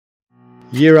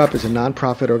Year Up is a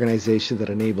nonprofit organization that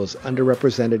enables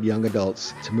underrepresented young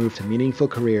adults to move to meaningful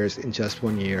careers in just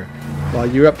 1 year. While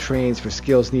Year Up trains for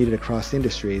skills needed across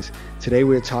industries, today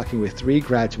we're talking with 3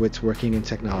 graduates working in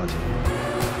technology.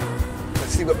 Let's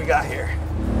see what we got here.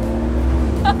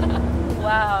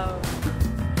 Wow.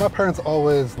 My parents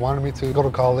always wanted me to go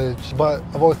to college, but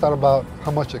I've always thought about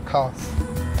how much it costs.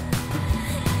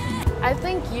 I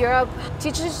think Europe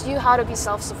teaches you how to be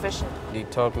self-sufficient. It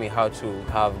taught me how to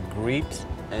have grit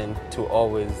and to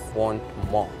always want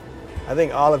more. I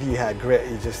think all of you had grit,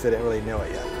 you just didn't really know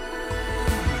it yet.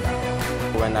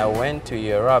 When I went to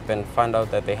Europe and found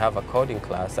out that they have a coding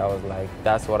class, I was like,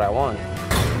 that's what I want.